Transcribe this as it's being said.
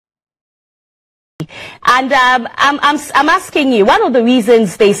And I'm asking you, one of the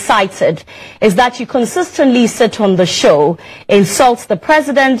reasons they cited is that you consistently sit on the show, insult the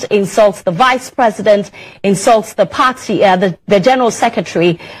president, insult the vice president, insult the party, the general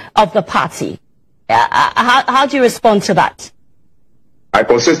secretary of the party. How do you respond to that? I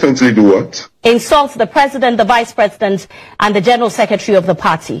consistently do what? Insult the president, the vice president, and the general secretary of the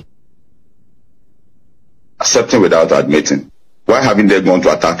party. Accepting without admitting. Why haven't they gone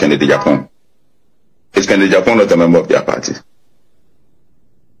to attack Kennedy Agyapong? Is Kennedy Agyapong not a member of their party?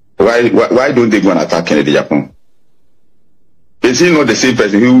 Why don't they go and attack Kennedy Agyapong? Is he not the same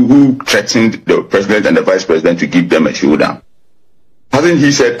person who threatened the president and the vice president to give them a showdown? Hasn't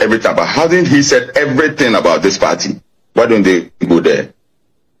he said everything about? Hasn't he said everything about this party? Why don't they go there?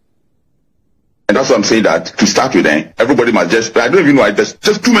 And that's what I'm saying, that to start with, everybody must just, I don't even know, there's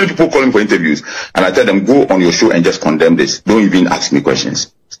just too many people calling for interviews. And I tell them, go on your show and just condemn this. Don't even ask me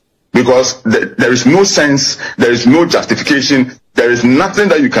questions. Because there is no sense, there is no justification, there is nothing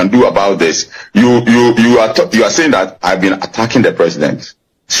that you can do about this. You are saying that I've been attacking the president.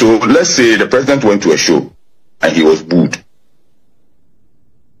 So let's say the president went to a show and he was booed.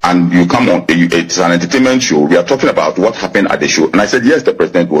 And you come on, it's an entertainment show. We are talking about what happened at the show. And I said, yes, the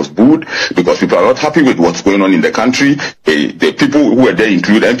president was booed because people are not happy with what's going on in the country. The people who were there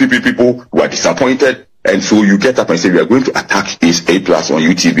include NPP people who are disappointed. And so you get up and say, we are going to attack this APlus on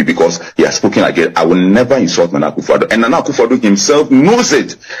UTV because he has spoken again. I will never insult Nana Akufo-Addo. And Nana Akufo-Addo himself knows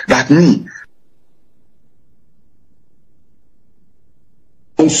it, that me,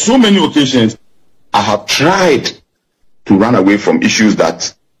 on so many occasions, I have tried to run away from issues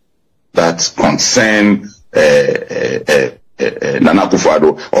that concern Nana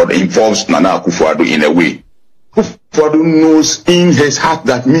Akufo-Addo or involves Nana Akufo-Addo in a way. Akufo-Addo knows in his heart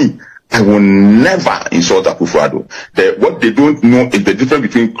that me, I will never insult Akufo-Addo. What they don't know is the difference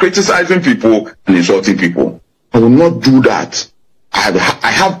between criticizing people and insulting people. I will not do that.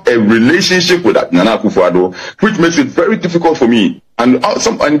 I have a relationship with Nana Akufo-Addo, which makes it very difficult for me. And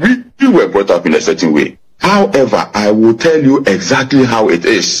we were brought up in a certain way. However, I will tell you exactly how it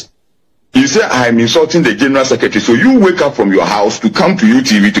is. You say I am insulting the general secretary, so you wake up from your house to come to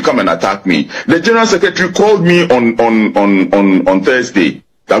UTV to come and attack me. The general secretary called me on Thursday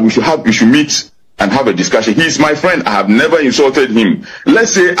that we should meet and have a discussion. He is my friend. I have never insulted him.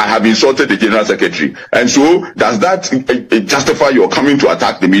 Let's say I have insulted the general secretary, and so does that justify your coming to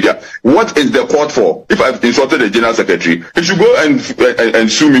attack the media? What is the court for? If I've insulted the general secretary, he should go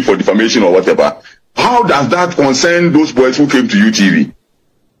and sue me for defamation or whatever. How does that concern those boys who came to UTV?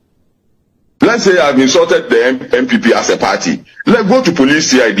 Let's say I've insulted the NPP as a party. Let's go to police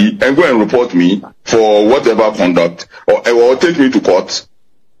CID and go and report me for whatever conduct or take me to court.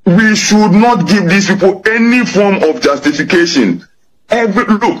 We should not give these people any form of justification.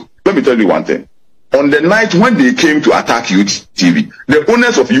 Look, let me tell you one thing. On the night when they came to attack UTV, the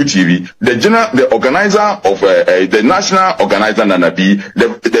owners of UTV, the organizer of the national organizer Nana B,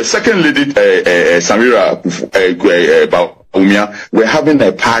 the second lady Samira Baumia were having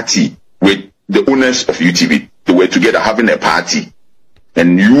a party with the owners of UTV. They were together having a party,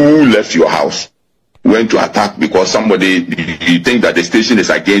 and you left your house, went to attack because you think that the station is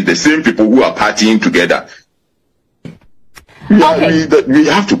against the same people who are partying together. Okay. We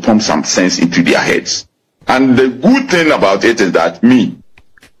have to pump some sense into their heads. And the good thing about it is that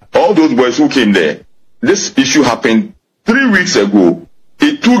all those boys who came there, this issue happened 3 weeks ago.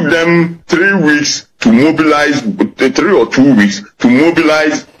 It took them 3 weeks to mobilize, 3 or 2 weeks to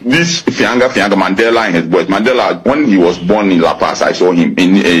mobilize this Fianga Mandela and his boys. Mandela, when he was born in La Paz, I saw him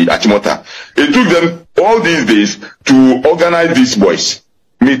in Achimota. It took them all these days to organize these boys.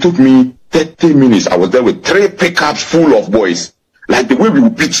 It took me 30 minutes. I was there with 3 pickups full of boys. Like the way we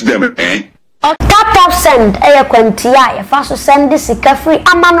would pitch them, Tap send Quentia, if I send this free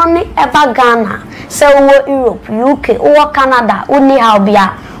Amanoni ever Ghana, so Europe, UK, or Canada, only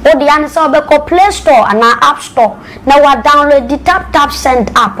Halbia, or the answer of Play Store and our App Store. Now I download the Tap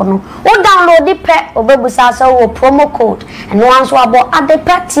Send app, or download the pet or Babusasa or promo code, and once we bought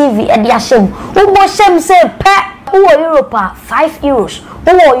Adepa TV and Yashim, who was say pet. Who are Europe €5,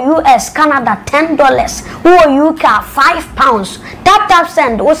 who are US, Canada $10, who are UK £5. Tap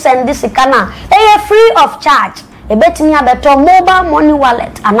send, who send this Ghana, free of charge. A bet me a better mobile money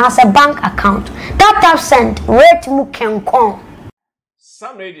wallet and as a bank account. Tap send, rate mu kenkon.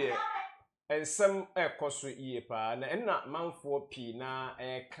 Some radio and some air cost yepa and not man for Pina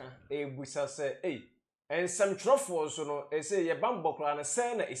a busa say, and some truffles, say a bamboo and a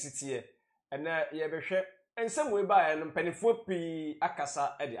sana is it here, and ye and some way by and penny for P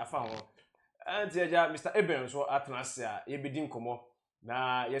Akasa Eddie Afano. And Mr. Evans or Atnasia, ye be dinkomo.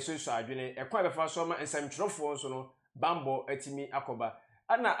 na yeso so adwene ekwa befa so ma ensamtwerofo so no bambo atimi akoba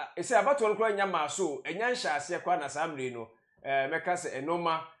ana ese abato no kro nya maso enya nhyaase kwa na samre no meka se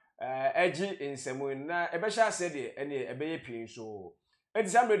enoma agi ensemu na ebehya ase de ene ebeye pin so enti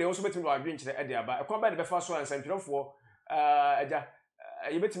samre de so betimi adwene kire ede aba ekwa ba de befa so ensamtwerofo aja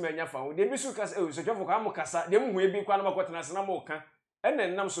yebetimi anya fa wo de bi so kasa ensamtwerofo kwa amukasa de mu hu ebi kwa na makotena se na mo ka ene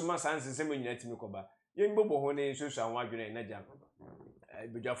nnam so ma sanse nsemu nyina timi koba yembobo ho ne so anwa adwene na ja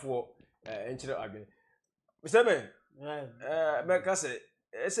bedwafo enchire adwene Mr. Meka say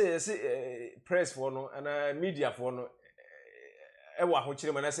ese press for no and media for no wa ho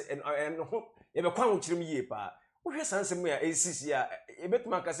kire mana say ho ye be kwa ho kire m yie pa wo hwe sansem ya esisi a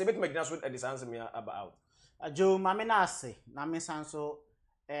ebetuma ka say ebetuma gina so e sansem ya about ajo mame na ase na me sanso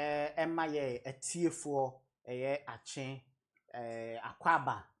emma ye atiefo eye ache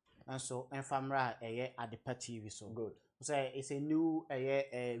akwaba nso enfamra eye Adepa TV so good. So it's a new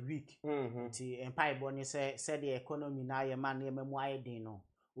week. Ti empire boni say the economy na ye man ye memu aye din no.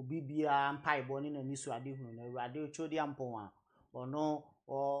 Obi bia empire boni na nisu ade hunu na urade ochodi ampon a ono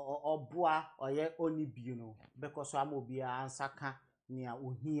oboa oye oni bi no because am obi ansaka nia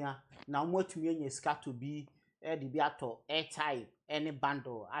ohia na mwatumi enye ska to be the bi ato airtime any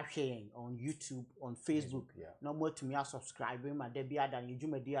bundle ahwe on YouTube on Facebook na mwatumi subscribe ma de bia dan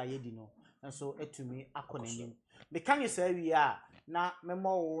yedwumadi ayedi no nso etumi akonenim mekan say we are na memo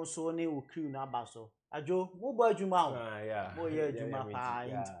wo so ne wo crew na baso ajo mo bo adwuma o mo ye adwuma pa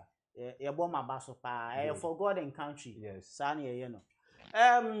ye bo ma baso pa for God and country sa na ye no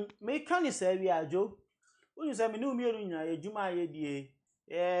mekan say we ajo unu say me no mi enu nyina adwuma ye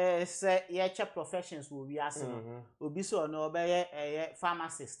die say ye che professions wo wi ase no obi so no obeye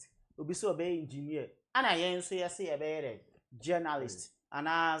pharmacist obi so obeye engineer ana ye nso ye say ye be journalist and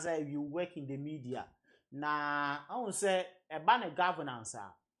as you work in the media na I won say eba na governance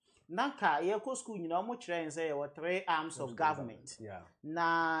nanka ye ko school nyina omo kire say ye 3 arms of government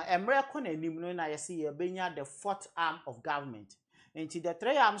na emre ko na nim no na ye say ye benya the 4th arm of government into the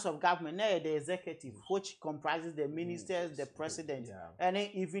 3 arms of government na the executive which comprises the ministers the president and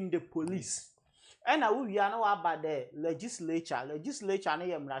even the police and we are now about the legislature na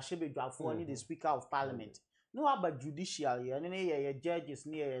ye mrahebedwafo ni the speaker of parliament no about judicial ye ye judges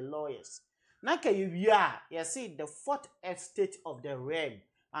ni ye lawyers nanka you see the 4th estate of the realm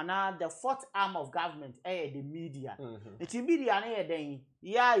and the 4th arm of government the media the media na ye den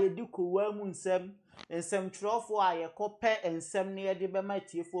ya ye di kowa mu nsem trofo a ye kope nsem na ye de be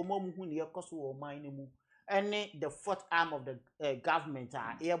matiefo mom hu ne ye koso wo man mu any the 4th arm of the government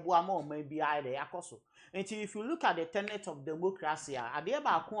ye boa ma o man bi ai de yakoso until if you look at the tenet of democracy ade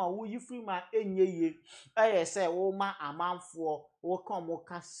ba ko a wo yi free man enye ye say wo ma amanfo wo kan mo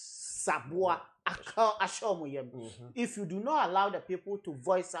ka saboa if you do not allow the people to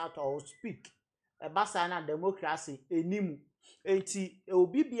voice out or speak basa na democracy enimu enti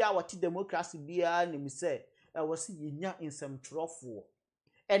obi bia wati democracy bia nim say wasi yenya nsɛmtwerɛfoɔ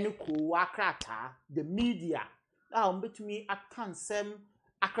ene ko akrata the media now betumi akansem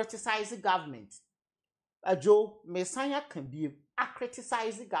criticize government ajo mesanya can be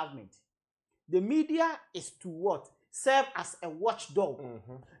criticize government the media is to what serve as a watchdog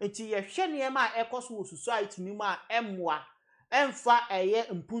enti ye hwe ne ma ekoso society ni ma emwa emfa eye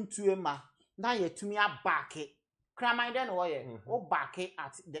mpuntu ma na yetumi abake kraman den wo ye o bake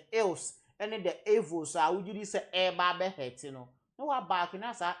at the ills and the evils wujiri se eba be heti no na wa bake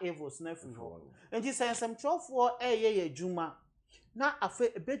na sa evils na free ho enti sensem trofo ye adwuma na afa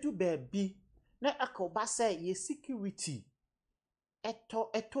ebedu baabi na akoba say ye security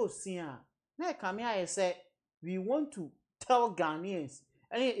eto sia na kame aye say we want to tell Ghanaians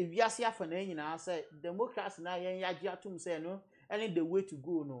and if you see for na nyina say democracy na yen yagi atum say no and the way to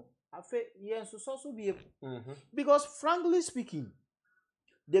go no afa yen so be because frankly speaking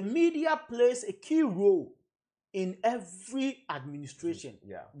the media plays a key role in every administration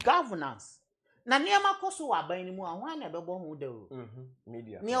governance na niema koso aban ni mu ahwan na bebo ho de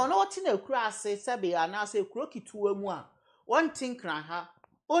media ne ono oti na kura ase sebe ana ase kuro kituwa mu a won tinkran ha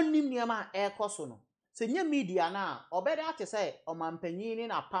onim niema ekoso no se nye media na obede ate say omampanyin ni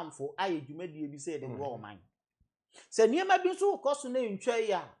na pamfo aye dwumadie bi say de wo oman se niema bi so koso na ntwa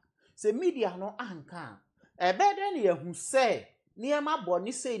ya se media no anka ebede na yehu say niema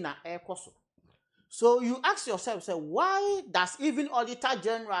boni say na ekoso. So you ask yourself, say, why does even Auditor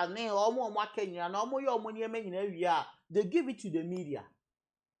General they give it to the media?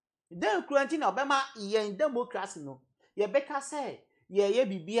 Then currently Obama in democracy no. Ye beka say ye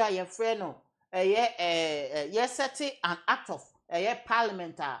bibia ye friend no ye setting an act of ye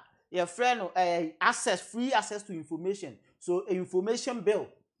parliament ye friend no free access to information. so information bill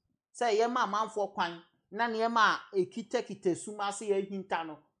say ye ma manfo kwan na ne ma ekita suma se ye hinta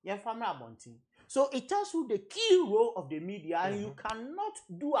no ye famra abontin. So it tells you the key role of the media, and you cannot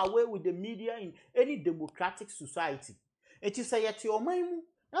do away with the media in any democratic society. It is a yet your mind,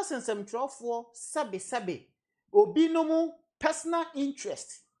 na some for sabe obi no mo personal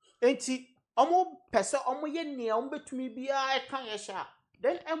interest. Enti omo pese omo ye nea omo betumi bia e kan ye sha.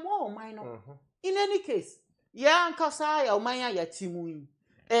 Then emo oman no. In any case, ya ankasa ya oman ya timu yi.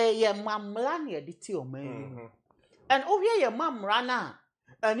 Ye mamra na ye de ti oman yi. And ohwe ye mamra na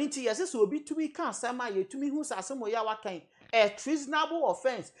and inti yesi so obi tumi kan sama ye tumi hu sasemo ya wakan treasonable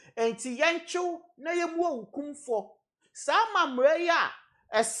offense enti yenchu na ye mu awukumfo sama mre ya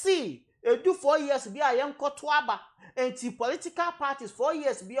see edu 4 years bi a yenkoto aba enti political parties 4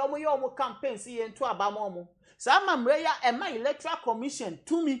 years bi omo ye omo campaign si yentu aba mo sama mre ya ema electoral commission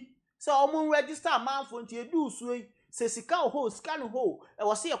tumi so omo register amanfo enti edu suyi se sika ho scan ho e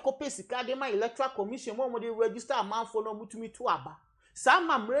wo se ye copy sika de ma electoral commission mo de register amanfo no mutumi to aba.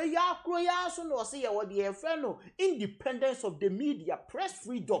 Sama mre ya kro ya so no se ye wo de e friend no independence of the media, press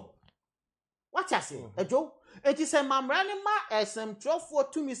freedom. What I say ejo enti se mamra ne ma esem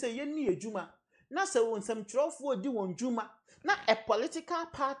trofo to me say ye ni ejuma na se won sem trofo di won juma na a political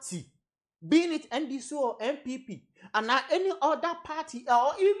party, being it NDC or NPP and any other party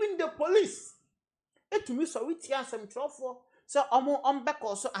or even the police, it to me so we tia sem trofo so omo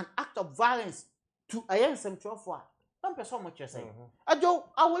ombeko so an act of violence to ayen sem trofo. Don't pay so much you say. Ajo,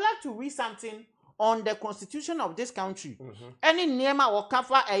 I would like to read something on the constitution of this country. Any name or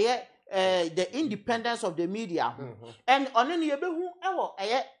cover the independence of the media. And on any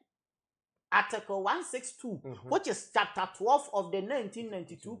Article 162, which is chapter 12 of the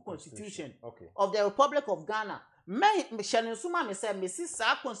 1992 constitution of the Republic of Ghana. Me Shanusuma me say me see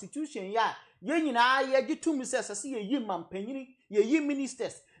sa constitution ya ye nyina ye gi to me say say ye mampanyini ye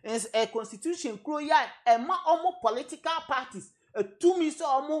ministers. Is a constitution kroya ema omo political parties to me so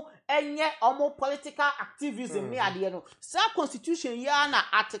omo enye omo political activism ni ade no sa constitution ya na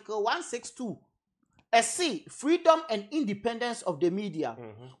article 162 see freedom and independence of the media.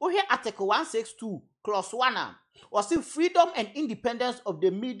 We hear article 162 clause 1 or see freedom and independence of the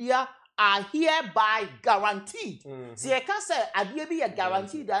media are hereby guaranteed. See, I can say ade be a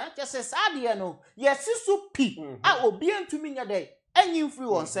guaranteed that just say ade no yes so pi a obi antumi nya dey any free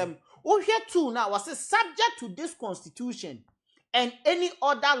on some. We here too now was subject to this constitution and any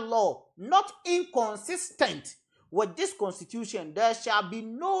other law not inconsistent with this constitution. There shall be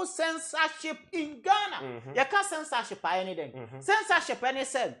no censorship in Ghana. You can't censorship anything. Censorship any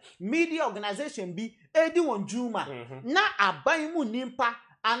say media organization be edi won juma na aban mu nimpa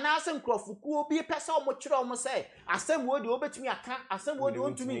anase nkrofuku obi pese omo kire omo say asem wo de obetumi aka asem wo de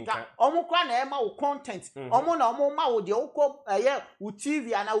ontumi nka omo kwa na ema wo content omo na omo ma wo de ukọ wo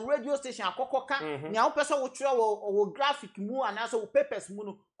TV ana wo radio station akokoka nya wo pese wo kire wo graphic mu anase wo papers mu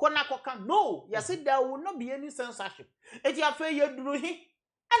no kona koka no you see there will not be any censorship eti afa ye duru hi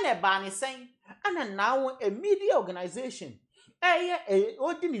ana ba ne sen ana now a media organization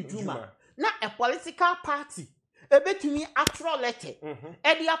odi ni juma na a political party ebetumi actual letter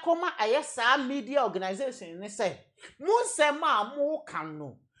edi akoma ayesa media organization ne say munsem a mu kan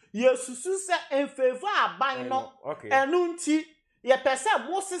no yesusu se enfevo aban no enu nti ye pese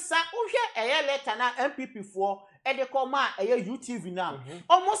musisa uhwe letter na NPP for edi koma UTV na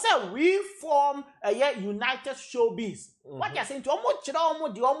almost say reform United Showbiz what you saying to omo kire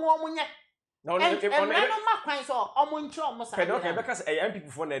omo de omo nye no ma kwan so omo nkire omo sa okay because NPP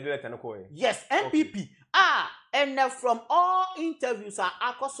for na letter no ko yes NPP and from all interviews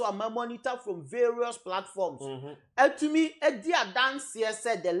I also monitor from various platforms. And to me, Edia Dance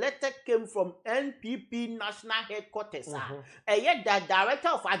said the letter came from NPP National Headquarters. And yet the Director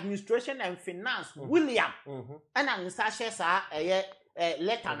of Administration and Finance, William, and I'm Sasha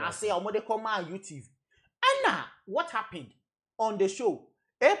letter and I say Omode Koma UTV. And now, what happened on the show?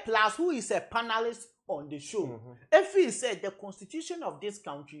 APlus, who is a panelist on the show, if he said the constitution of this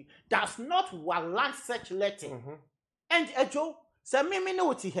country does not warrant such letter, and Joe, say me know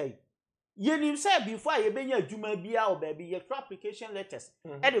what he hey. You say before you be your juma bia or baby, your application letters,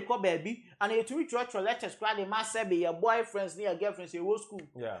 and you call baby, and you to reach your letters, cry the master be your boyfriends, near girlfriends, your school.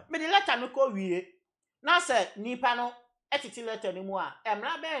 Yeah, but the letter no call we now say nipa no etiti letter anymore.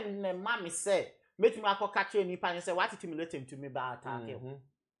 Emra ben mommy say, make me a catch you nipa and say what it me letter to me about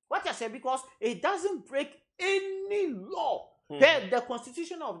what I say because it doesn't break any law. The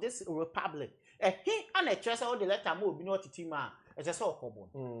constitution of this republic. He and a treasure all the letter move be not tima. It's just so common.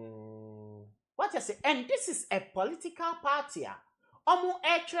 What I say, and this is a political party. Omo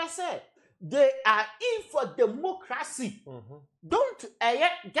a treasure. They are in for democracy. Don't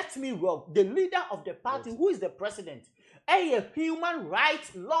get me wrong. The leader of the party, who is the president, a human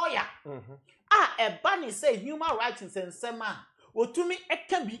rights lawyer. A bunny say human rights in Sensema. Otumi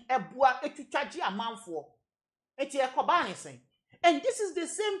can be a boa etuchaji a man for. Eti a kobani saying. And this is the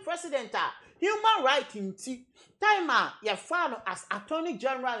same president. Human rights in Timer, your father as Attorney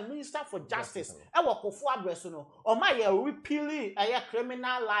General and Minister for Justice. I work for Abresono, or my repealing a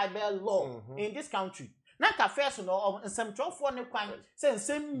criminal libel law in this country. Naka first or some trouble for no crime, saying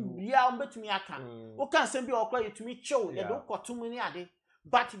same beyond between me. I can. Who can send you or call to me, show you don't got too many a day.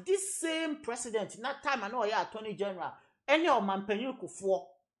 But this same president, not time I know, Attorney General, any of my penuku for.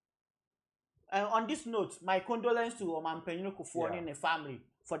 On this note, my condolences to Oman Penuku for in the family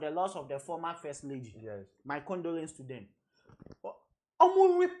for the loss of the former First Lady. Yes. My condolences to them.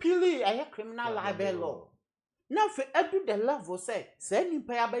 Omu repealing a criminal libel law. Now for every the level say ni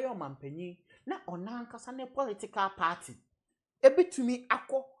pay abe Oman Penu na onanka sane political party. Ebi to me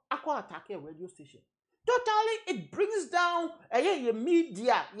ako attack a radio station. Totally, it brings down your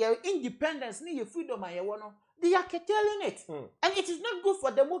media, your independence, your freedom, and your one. They are curtailing it, and it is not good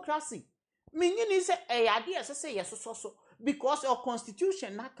for democracy. Meaning is a idea say yes so because our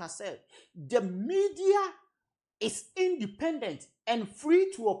constitution can say the media is independent and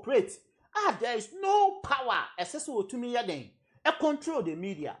free to operate. There is no power accessible to me again. Control the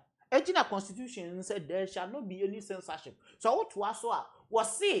media. The constitution said there shall not be any censorship. So what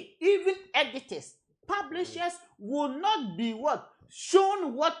was say even editors, publishers will not be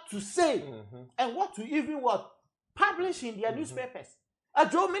shown what to say and what to even publish in their newspapers. A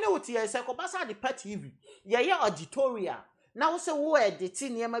draw minute here is a cobasa the pet TV. Yeah, editorial. Now, say, who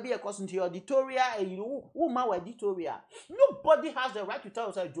editing here may be a cause to your editorial, and you, my editorial. Nobody has the right to tell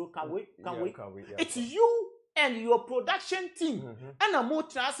us, Joe, can we? It's you and your production team. And a more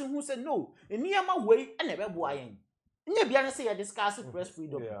trusting who said no, in near my way, and never boying. Maybe I say, discussing press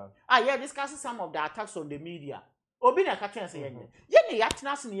freedom. I discussing some of the attacks on the media. Obina catching say ye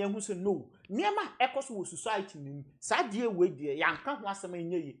yatnas ne hu se no niema ekos wo society nim sadie we die yanka ho asem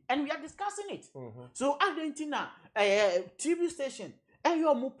enye and we are discussing it. So Argentina TV station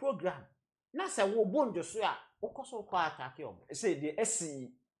your mu program na se wo bondo so a wokoso kwa attack yo say the SC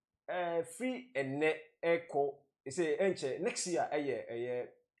free enne echo say enche next year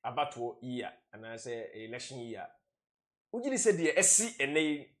abato year and I say election year ugiri say the SC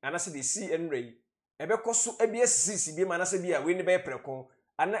enne and I say the CN ebekoso ebsc bi manase bi a we ne be preko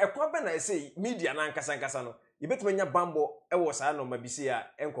ana ekwa be na say media na nkasa no yebetuma bambo ewo saa no mabisi a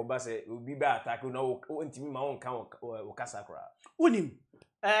enkoba se obi be attack na o ntimi ma won kan o kasa kra unim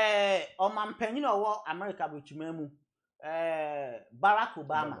o mampanyin owo America bochima Barack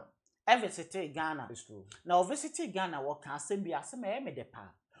Obama visited Ghana. Now visited Ghana what can say be asem Adepa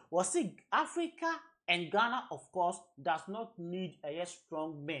was say Africa and Ghana of course does not need a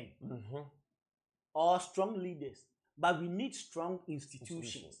strong men or strong leaders, but we need strong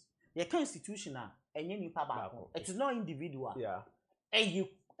institutions. You can't institutional and you it is not individual.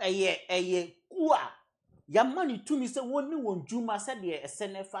 Your money to me say one Juma said a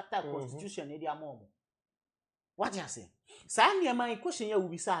Senate factor constitution in what you say? Sanya my question will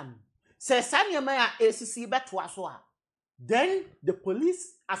be Sam. Say Sanya my ACC Batwaswa. Then the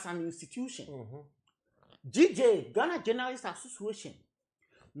police as an institution. GJ, Ghana Journalists Association,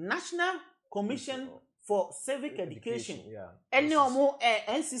 National Commission for Civic Education. Any more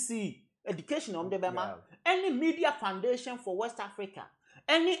NCC Education on the Bema. Any Media Foundation for West Africa.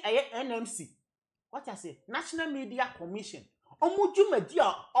 Any NMC. What I say? National Media Commission. Omuju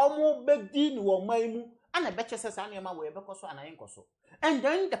media omo begin wo maimu and a betcha says anima we bekoso and ayenkoso. And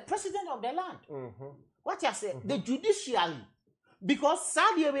then the president of the land. What I say? The judiciary. Because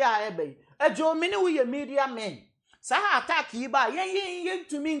Saudi Arabia a Joe many media men. Sa attack yiba yen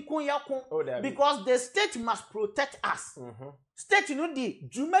to me because the state must protect us. State you know the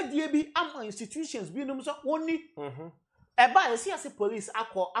juma bi am institutions bi no so only eba see as police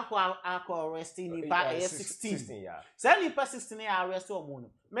akọ arresting ni ba 16 say ni pa 16 arrest omo no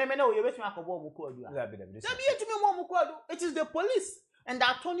me na o ye betimi akobo omo ko adu a it is the police and the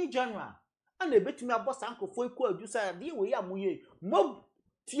attorney general and the betimi aboss ankofo ko adu say the we amuye mob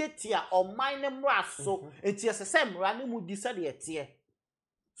Tietia or minor so it's a same random decided.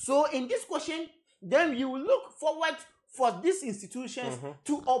 So in this question, then you will look forward for these institutions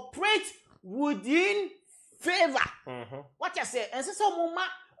to operate within favor. What I say, and so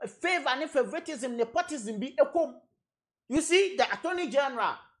favor and favoritism, nepotism be equal. You see, the Attorney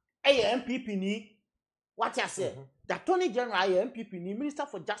General, NPP ni. What I say, the Attorney General, NPP ni, Minister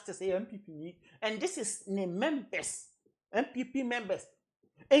for Justice, NPP ni, and this is the members, NPP members.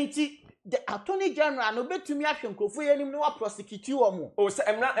 Enti the attorney general no betumi ahwe nkofo yenim no wa prosecute omo. Oh, so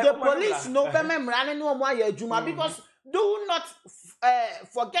The police no be memrane no omo aye adwuma because do not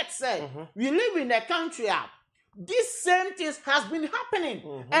forget say we live in a country this same thing has been happening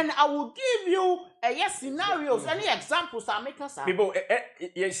and I will give you scenarios any examples I make us people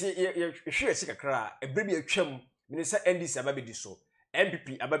share sikakra ebrebi atwam minister NDC ababedi so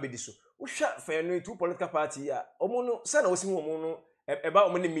NPP ababedi so wo hwa fa no two political party a omo no say na wosimu omo no eba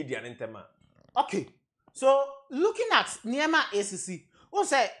omo ne media ntema. Okay, so looking at Niema ACC, who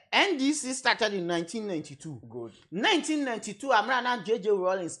say NDC started in 1992. Good. 1992, Amrana JJ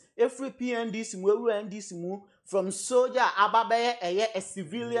Rawlings, every PNDC, NDC move from soldier Ababe a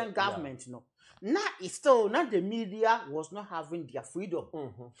civilian government. No, now it's still not the media was not having their freedom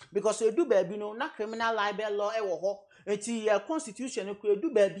because they do baby no not criminal libel law eti constitution could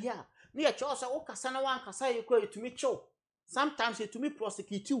do baby near chosa o kasana wan kasa you to me show. Sometimes it to me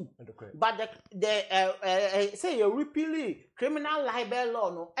prosecute you, but the say you repealing criminal libel law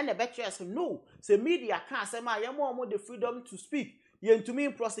no, and the better say no. Say media can't say my more the freedom to speak. You to me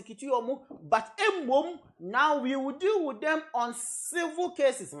prosecute you but now we will deal with them on civil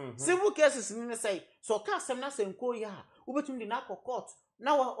cases. Civil cases say so can't say nothing ko ya. Ubetum the narco court.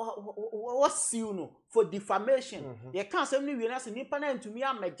 Now what's you know for defamation? You can't say me we not say nipa na to me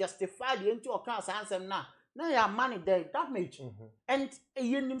am justify the into account answer now. Now your money there damage and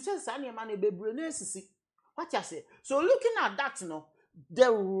you himself say your money bebre na sisi. What you say? So looking at that, you know,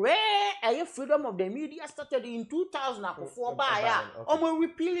 the rare freedom of the media started in 2004 by almost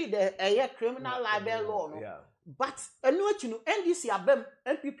repealing the criminal libel law. No? Yeah. But anyway, you know, NDC abem,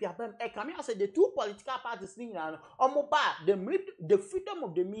 NPP abem, come here say the two political parties thing now, almost the freedom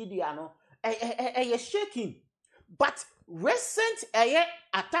of the media, no, shaking. But recent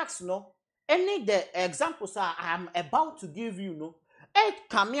attacks, no. Any the examples I am about to give you, no,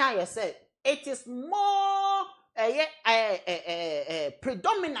 come here, I said it is more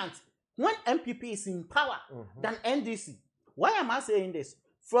predominant when MPP is in power than NDC. Why am I saying this?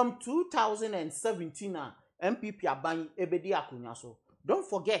 From 2017, MPP abani ebedi akunyaso. Don't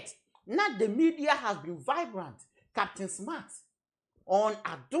forget, not the media has been vibrant. Captain Smart on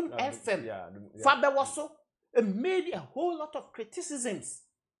Adum FM, Fabe Waso, made a whole lot of criticisms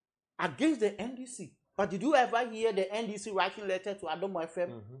against the NDC. But did you ever hear the NDC writing letter to Adom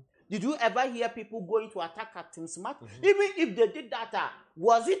FM? Did you ever hear people going to attack Captain Smart? Even if they did that,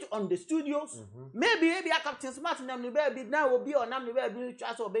 was it on the studios? Maybe Captain Smart now will be on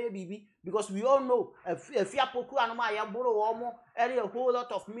baby because we all know if you a whole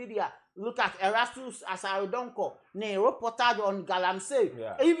lot of media look at Erastus as a donko, ne reportage on Galamsey,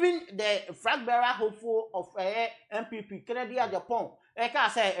 even the flag bearer hopeful of NPP Kennedy Agyapong. Eka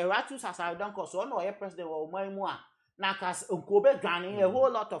say Erastus as a donko, so no president or Maimua. Nakas Unkobe Gani, a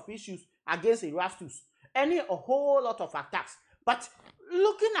whole lot of issues against Erastus, a whole lot of attacks. But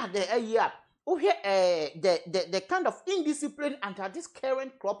looking at the the kind of indiscipline under this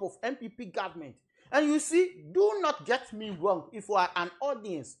current crop of MPP government, and you see, do not get me wrong if you are an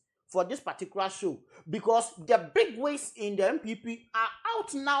audience for this particular show, because the big wigs in the MPP are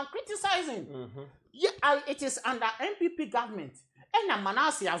out now criticizing. Yeah, it is under MPP government. And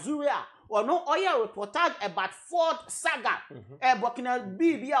Manasi Azuria or no oil reportage about Ford saga. Burkina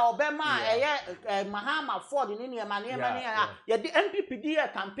Bibia Obama, Mahama Ford in India, the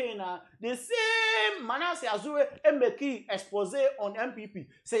MPP campaigner, the same Manasi Azure MBK expose on MPP.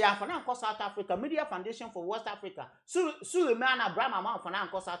 Say Fananko South Africa, Media Foundation for West Africa. Suleiman Abraham amount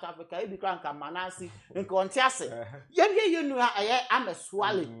Fananko South Africa, Ebikranka Manasi, and Contiase. You know, Ame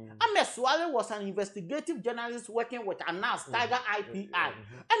Swale. Ame Swale was an investigative journalist working with Anas Tiger IPI.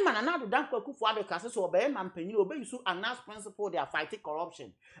 And Manana Danko Kufuade Casas or Bay Mampeni obey you Anas principle they are fighting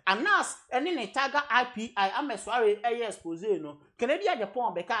corruption. Anas and in a Tiger IPI, Ame Swale expose no. Kennedy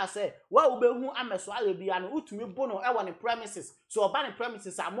Agyapong because say, well, who Ame Swale be an ultimate bono on premises. So abandoned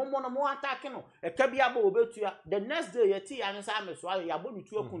premises are more attacking a Kabiabo obetua. The next day, a tea and Ame Swale Yaboni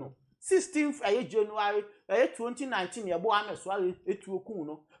to Okuno. 16th January 2019, Yabo Ame Swale etu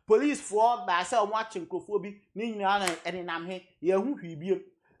Okuno. Police for by say watching Kofobi, Nina and in Amhe, Yahu Hibio.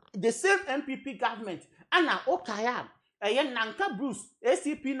 The same MPP government, Anna Okayam, Nanka Bruce,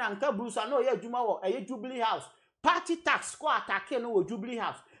 ACP Nanka Bruce, I know Jumawa, a Jubilee House, party tax, squad attacking no Jubilee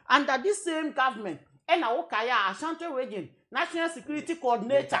House. Under this same government, Anna Okaya, Ashanti Region, National Security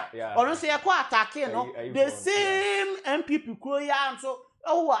Coordinator, or no say a squad attacking no, the same MPP Koya, and so,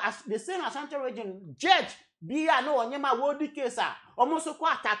 the same Ashanti Region, Judge. Bia no onyema wodi case almost so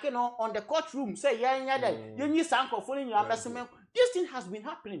attacking on the courtroom say you need sanko following your investment. This thing has been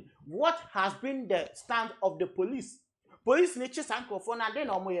happening. What has been the stand of the police? police ni chi sankrofo na dey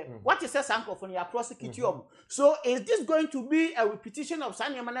na omoye what is sankrofo ya prosecute you. So is this going to be a repetition of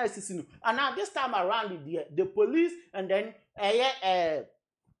Sanyama na asisi? And now this time around the police and then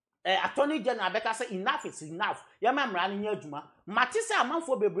Attorney General Beka say enough is enough. Yama mrani nya adwuma. Matisa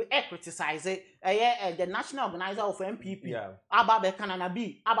amanfo bebre criticize the national organizer of NPP. Aba Beka na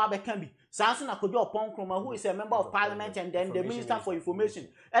bi, Aba Beka bi. Sansu na Kojo Ponkroma, who is a member of parliament and then the Minister for Information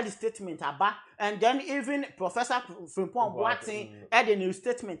at the statement Aba, and then even Professor Frimpong Boateng at the new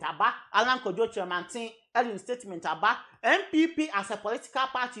statement Aba, Alan Kojo Chairman at the statement Aba, NPP as a political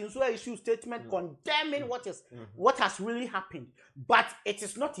party so issue statement condemning what has really happened. But it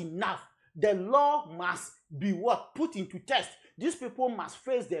is not enough. The law must be what put into test. These people must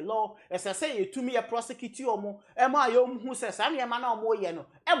face the law. As I say, to me a prosecutor omo, who says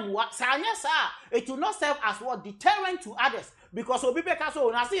it will not serve as what deterrent to others. Because obi beka so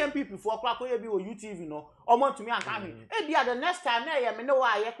na see MPP for kwako be on UTV no omo to me and come the next time na me know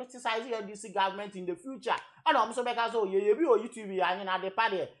why you criticize the DC government in the future. And omo so beka so ye be on UTV and na Adepa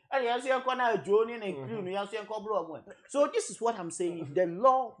there. And you see enko na Joni na crew no you see enko bro. So this is what I'm saying. The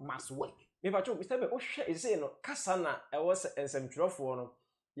law must work. Me pacho Mr. Be o hwe e say no kasa na e was ensemtwerofo no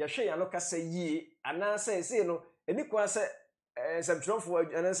ye hwe ya no kasa yie ana say no eni kwa say ensemtwerofo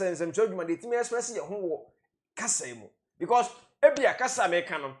ana say ensemtwerofo de timi express ye ho wo kasa mu because ebia kasa me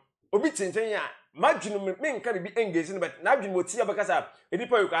ka no obi tintin ya madwunu me nka bi engage no but na adwunu oti ya be kasa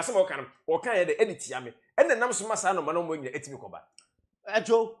edipa yo asem o ka no o kan ye de edit ya me enne nam so masa no mo nyina etimi koba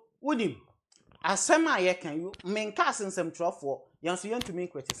ejo unim asem a ye kan you me nka ensemtwerofo yanso yentumi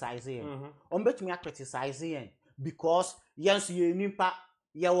criticize yen betumi criticize yen because yanso ye nipa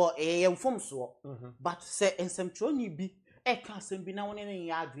ye wo yemfomso but say ensemtroni bi e ka asem bi na woni ne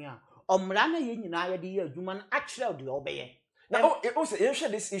ya adwen a omra na ye nyina ye de ye adwuma na akire de obeye na o say you share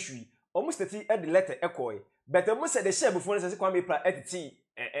this issue almost the letter echo but almost the share before say Kwame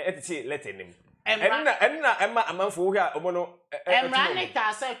APlus letter name enna emma amanfo wo a omo no emrane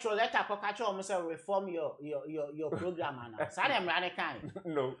ka say tro letter ko ka che omo say reform your program ana say emrane kan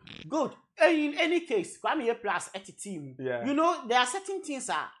no good in any case Kwame APlus team you know there are certain things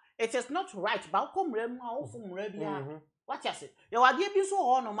it is not right but come rem a wo fom ra bia what you say you wade bi so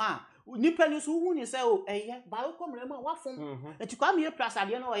ho no ma nipa ni so hu ni say o ba come rem a wa fom enti Kwame APlus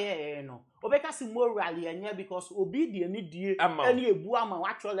ade no ye no obeka si morally enya because obi die ni die ani ebu ama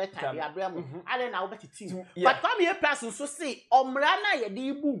wa tro letter ya brem ale na obeti team but Kwame APlus so say omra na ye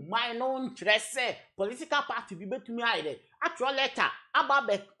de ibu man no nkyere say political party bi betumi aide atro letter aba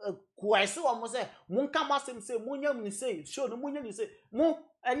be kwese omo say munka masem say munyam ni say show no munyam ni say mu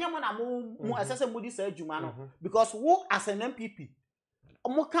enyam na mu asese mu di say adwuma no because wo as an MPP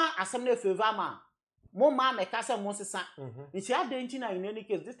omo kan asem na favor ma mo ma me ka say mo sesa nti adenti na in any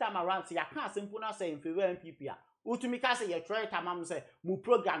case this time around say ya kan simple na say in favor MPP a utumi ka say ye try tamam say mu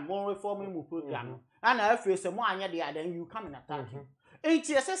program mo reform mu program and na afre say mo anya dey then you come and attack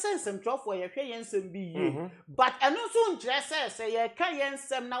enti essence for ye hwe yensem bi ye but eno so nkyere say ye ka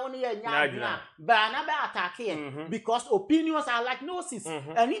yensem na woni ye nya adwuna ba na be attack ye because opinions are like noses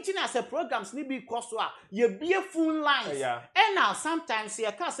and each as a programs ni be cost ye be phone lines and now sometimes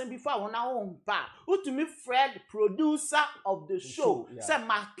ye ka say before wona won pa utumi Fred producer of the show say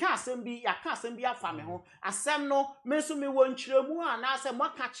ma ka say bi ya ka say bi afa me ho asem no me so me won kyeremu ana say mo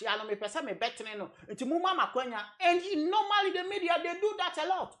ka chia no me pese me betene no enti mo ma makwanya and normally the media they do that a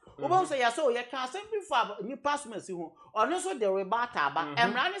lot. Obo say so you can say before ni passment si ho. Ono so the rebate aba.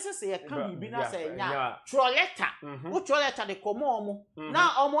 Emra ne say you can be na say nya troleta. Wo troleta de komo omo. Na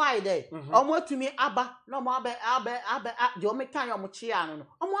omo ai dey. Omo tumi aba. Na omo aba de omo kan omo chia no.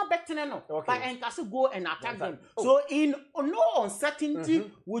 Omo abetene no. But enkase go and attack them. So in no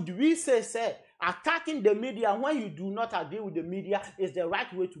uncertainty would we say attacking the media when you do not agree with the media is the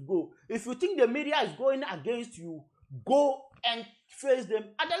right way to go. If you think the media is going against you, go and face them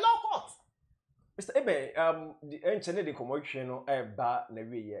at the law court. Mr. Ebe, the enchene de commotion no ba na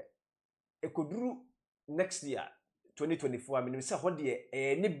wiye. Ekoduru next year 2024 I mean say ho de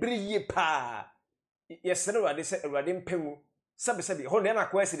ni briye pa. Yesere wade se wade mpemu. Sabe ho na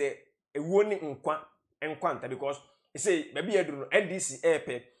kwese de ewuo ni nkwanta because e say baby eduru no NDC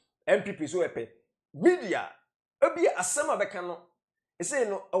epe NPP so epe media obi asema beka no e say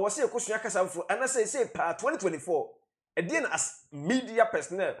no o wose ekosua kasamfo ana say pa 2024 again as media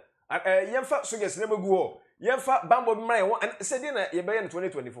personnel yemfa suggest na magu ho yemfa bambo mran won say dey na ye be in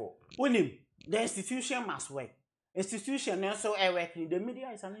 2024 unim the institution must work institution also working the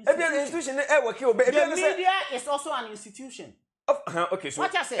media is an institution the institution working the media is also an institution Okay, so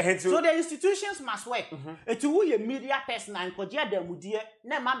what I say? So the institutions must work. It's who your media person and koja them would dear.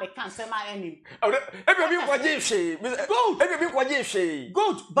 Ne ma me can say my enemy.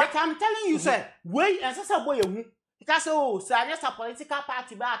 Good, but I'm telling you, sir. Wait, as a boy, because so I just a political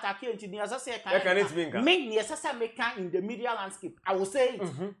party by attacking engineers. I say, make necessary make in the media landscape. I will say it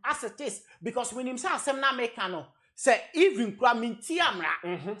as it is because when him say some na make no. Say even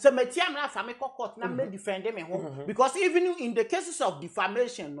Tiamra, so me Tiamra family court na me defend me home because even in the cases of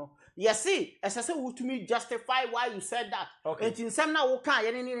defamation, no, you see, as I say, to me justify why you said that. Okay. And in some now,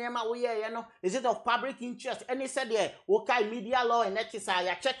 okay, you know, is it of public interest? And he said, yeah, okay, media law and ethics,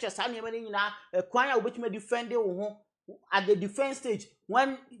 ya churches, and you know, a choir which may defend you at the defense stage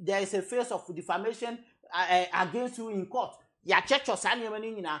when there is a phase of defamation against you in court. Ya churches, and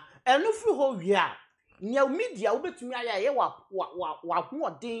you know, and if you hold here. Near media, ubetumi aya wa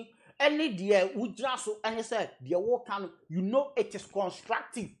din any dear udra so and said dear work can you know it is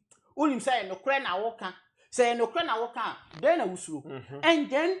constructive. Ulim say no cry na work say no cry na work then Owusu and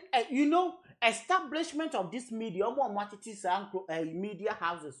then you know establishment of this media media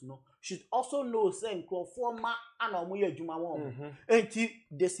houses no should also know say former and and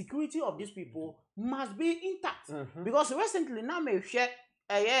the security of these people must be intact because recently now me share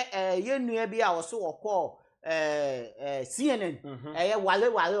you knew be our so call CNN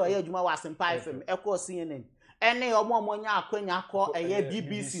wale juma was in FM echo CNN ene omonya akwanya call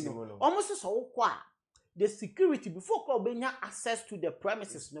BBC no almost so kwa the security before call benya access to the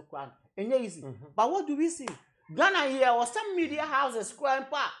premises no kwa enye easy but what do we see Ghana here or some media houses crime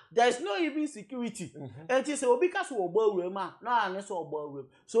park there is no even security and it is because we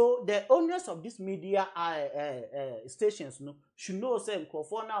so the owners of this media stations no should know say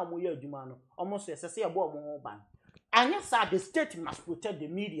for now mo ye adwuma no almost say about mo ban and yes the state must protect the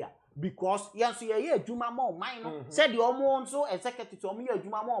media because yes ye adwuma mo man no said the omo so executive omo ye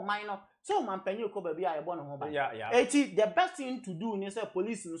adwuma mo man no so man panyin ko ba bia ye bo no ho ban the best thing to do is say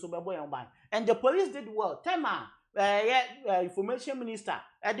police no so be bo yan ban and the police did well tema information minister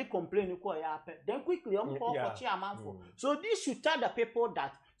edi complain ko ya then quickly call for chairman for so this should tell the people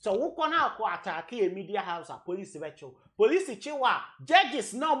that so we can attack a media house police virtual police chiwa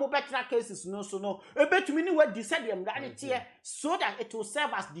judges no more better cases no so no ebetumi ni we decide them reality so that it will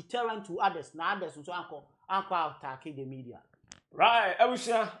serve as deterrent to others now others so anko attack the media right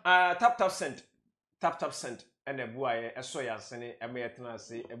Owusu tap sent and the boy eso ya sene emetena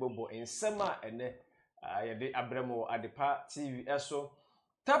se ebobo ensema ene yede abremo Adepa TV eso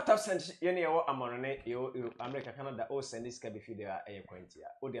tap sent yene yawo amonone yo America Canada o send this can be video kwantia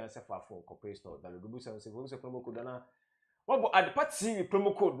o de answer for phone copy store da lubu se promo code na wo Adepa TV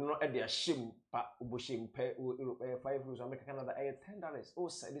promo code no e de ahyem pa oboshem pe Europe 5 euros America Canada $10 o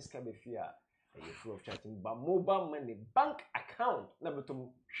send this can be fear free of charge but mobile money bank account na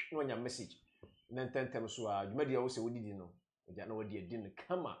betom no nya message nantentem so a dwumadi wo se wodidi no oja na wodi edi no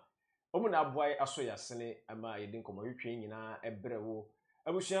kama omu na aboy aso yasene ama yedi nkomo hwetwe nyina ebrewo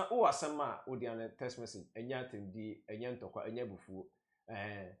abusua wo asema wodi an text message enya atemdi enya ntokwa enya bufuo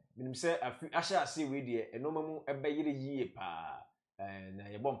minim se ahya ase we die enomamu ebeyire yie pa na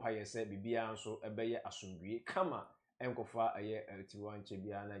yebom pa yese bibia nso ebeye asomdwie kama enkofa aye tiwanche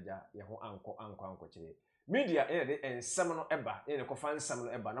bia na ja ye ho anko kire media ene de ensem no eba ene kofa ensem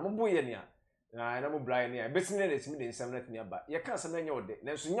no eba na moboye ne a na mo Brian ya betine na timi de nsam na tini aba ye kan sam na nya ode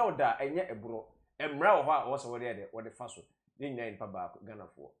na so nya oda enya ebro emra wo ha wo so wode de wode fa so de nya in pa ba Ghana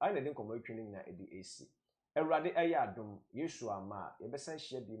fo ai na de nkomo atwini na edi AC Ewrade aya adom Yesu ama ye besan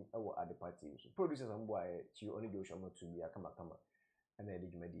hia bi ewo Adepa TV so producers ambo aye ti oni de osho motu bi akama na edi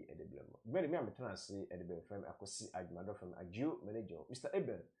dwumadi ede blemo dwumadi me ametena ase ede be fam akosi adwumado fam agio manager Mr.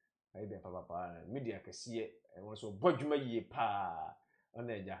 Eben ayi be papa media kasiye won so bodwuma yie pa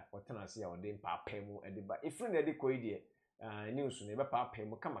ona eja wotena ase ya wode mpapa mu ede ba ifri na ede koidie news na be papa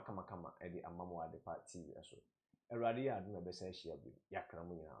mu kama ede amamo Adepa TV aso Ewrade ya adom be san hia bi yakra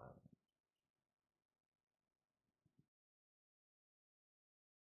mu nyina Arrɛst.